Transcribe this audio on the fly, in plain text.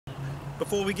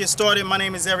Before we get started, my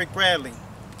name is Eric Bradley,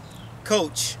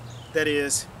 coach, that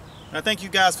is. And I thank you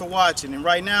guys for watching. And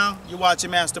right now, you're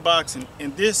watching Master Boxing.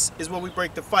 And this is where we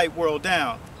break the fight world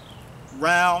down,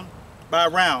 round by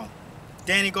round.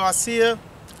 Danny Garcia,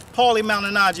 Paulie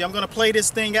Malignaggi. I'm going to play this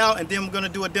thing out and then we're going to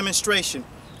do a demonstration.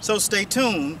 So stay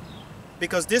tuned,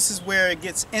 because this is where it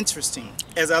gets interesting.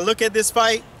 As I look at this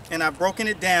fight, and I've broken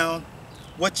it down,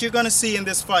 what you're going to see in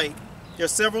this fight, there are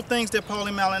several things that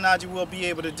Paulie Malignaggi will be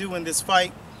able to do in this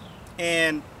fight.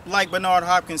 And like Bernard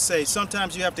Hopkins says,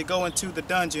 sometimes you have to go into the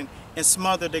dungeon and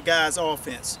smother the guy's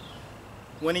offense.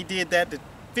 When he did that to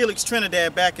Felix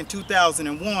Trinidad back in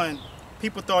 2001,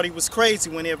 people thought he was crazy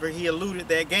whenever he eluded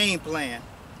that game plan.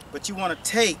 But you want to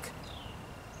take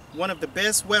one of the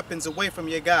best weapons away from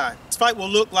your guy. This fight will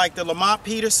look like the Lamont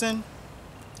Peterson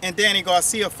and Danny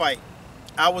Garcia fight.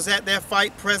 I was at that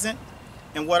fight present,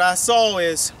 and what I saw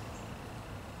is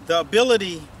the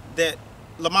ability that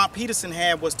Lamont Peterson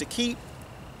had was to keep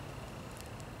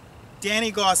Danny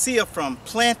Garcia from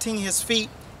planting his feet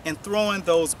and throwing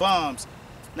those bombs.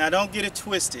 Now don't get it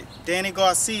twisted. Danny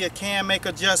Garcia can make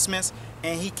adjustments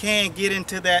and he can get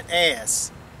into that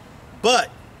ass. But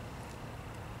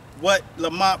what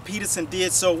Lamont Peterson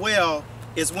did so well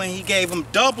is when he gave him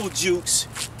double jukes,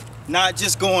 not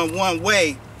just going one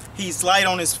way, he's light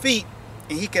on his feet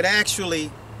and he could actually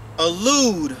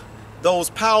elude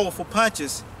those powerful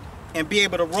punches and be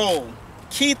able to roll.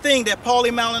 Key thing that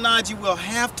Paulie Malignaggi will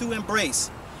have to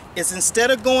embrace is, instead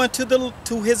of going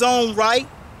to his own right,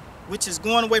 which is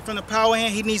going away from the power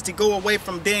hand, he needs to go away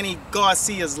from Danny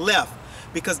Garcia's left,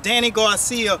 because Danny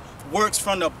Garcia works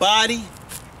from the body,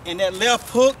 and that left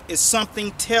hook is something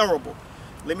terrible.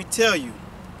 Let me tell you,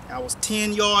 I was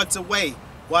 10 yards away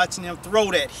watching him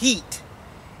throw that heat,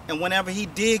 and whenever he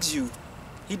digs you,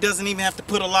 he doesn't even have to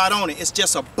put a lot on it. It's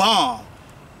just a bomb.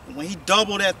 And when he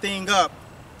doubled that thing up,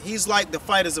 he's like the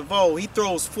fighters of old. He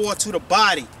throws 4 to the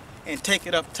body and take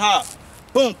it up top.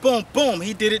 Boom, boom, boom.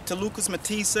 He did it to Lucas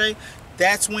Matisse.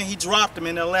 That's when he dropped him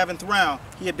in the 11th round.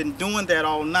 He had been doing that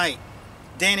all night.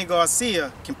 Danny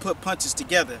Garcia can put punches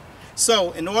together.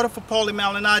 So in order for Paulie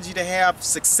Malignaggi to have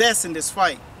success in this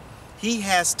fight, he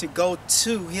has to go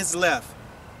to his left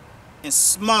and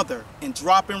smother and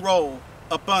drop and roll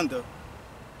up under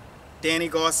Danny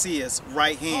Garcia's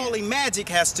right hand. Paulie Magic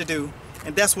has to do,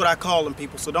 and that's what I call them,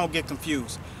 people, so don't get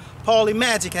confused. Paulie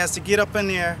Magic has to get up in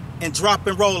there and drop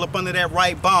and roll up under that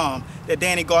right bomb that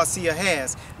Danny Garcia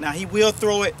has. Now he will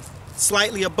throw it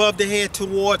slightly above the head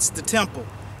towards the temple.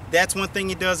 That's one thing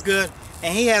he does good.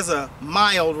 And he has a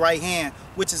mild right hand,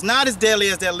 which is not as deadly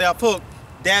as that left hook.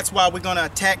 That's why we're gonna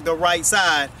attack the right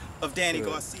side of Danny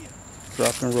Garcia.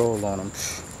 Drop and roll on him.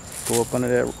 Go up under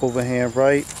that overhand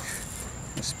right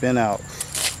and spin out.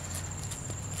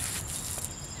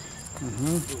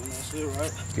 That's it,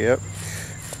 right? Yep.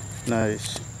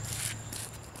 Nice.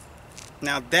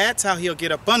 Now that's how he'll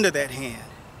get up under that hand.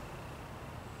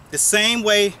 The same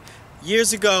way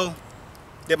years ago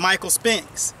that Michael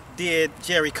Spinks did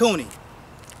Jerry Cooney.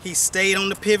 He stayed on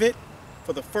the pivot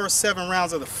for the first 7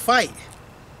 rounds of the fight.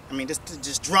 I mean,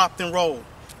 just dropped and rolled,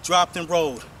 dropped and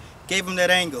rolled. Gave him that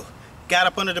angle, got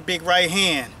up under the big right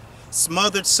hand,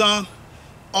 smothered some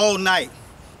all night.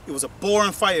 It was a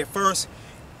boring fight at first,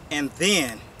 and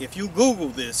then if you Google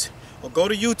this or go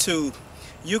to YouTube,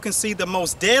 you can see the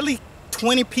most deadly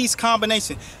 20-piece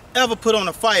combination ever put on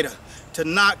a fighter to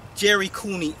knock Jerry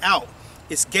Cooney out.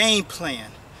 It's game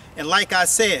plan. And like I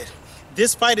said,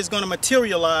 this fight is going to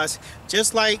materialize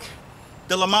just like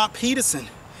the Lamont Peterson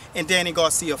and Danny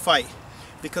Garcia fight,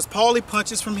 because Paulie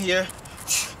punches from here.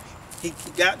 He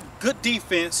got good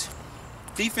defense.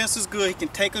 Defense is good. He can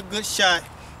take a good shot,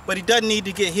 but he doesn't need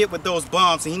to get hit with those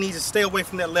bombs, and he needs to stay away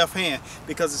from that left hand,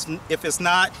 because if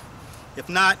not,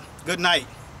 good night,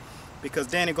 because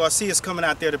Danny Garcia is coming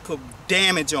out there to put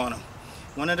damage on him.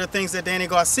 One of the things that Danny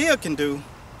Garcia can do,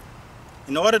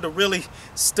 in order to really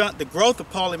stunt the growth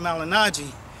of Paulie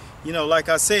Malignaggi, you know, like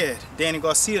I said, Danny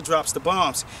Garcia drops the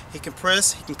bombs. He can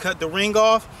press, he can cut the ring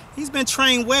off. He's been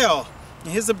trained well.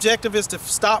 And his objective is to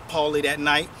stop Paulie that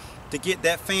night, to get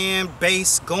that fan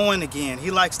base going again.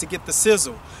 He likes to get the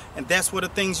sizzle. And that's one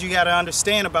of the things you got to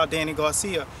understand about Danny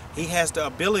Garcia. He has the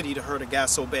ability to hurt a guy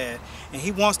so bad. And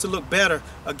he wants to look better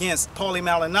against Paulie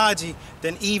Malignaggi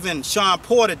than even Sean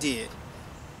Porter did.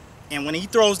 And when he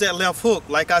throws that left hook,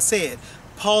 like I said,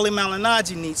 Paulie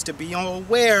Malignaggi needs to be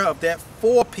aware of that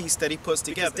 4-piece that he puts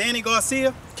together. Because Danny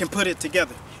Garcia can put it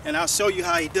together. And I'll show you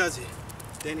how he does it.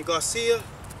 Danny Garcia,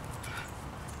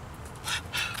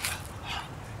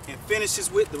 and finishes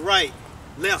with the right,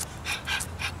 left.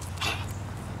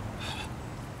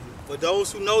 For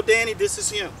those who know Danny, this is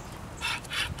him.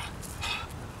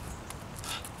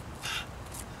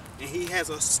 and he has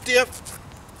a stiff.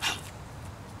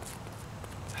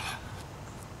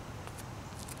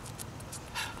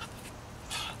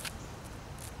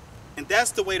 And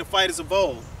that's the way the fighters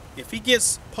evolve. If he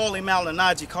gets Paulie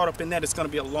Malignaggi caught up in that, it's going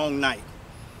to be a long night.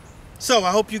 So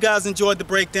I hope you guys enjoyed the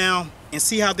breakdown and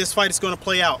see how this fight is going to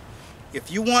play out.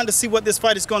 If you want to see what this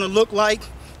fight is going to look like,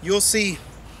 you'll see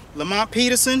Lamont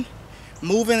Peterson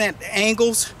moving at the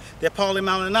angles that Paulie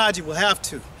Malignaggi will have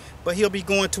to. But he'll be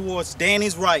going towards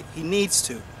Danny's right. He needs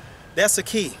to. That's the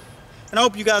key. And I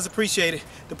hope you guys appreciated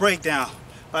the breakdown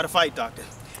by the Fight Doctor.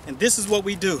 And this is what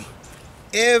we do.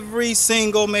 Every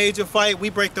single major fight, we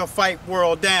break the fight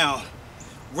world down,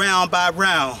 round by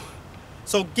round.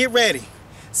 So get ready.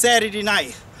 Saturday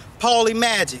night, Paulie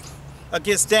Magic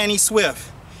against Danny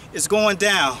Swift is going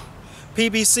down.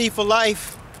 PBC for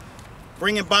life,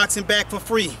 bringing boxing back for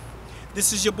free.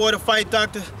 This is your boy, the Fight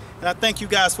Doctor, and I thank you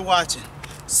guys for watching.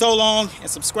 So long, and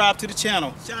subscribe to the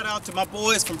channel. Shout out to my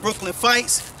boys from Brooklyn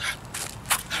Fights.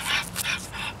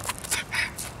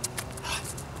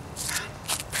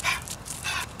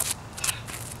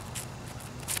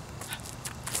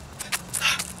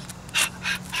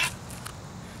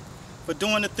 For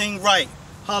doing the thing right.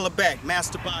 Holla back,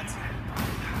 Master Boxing.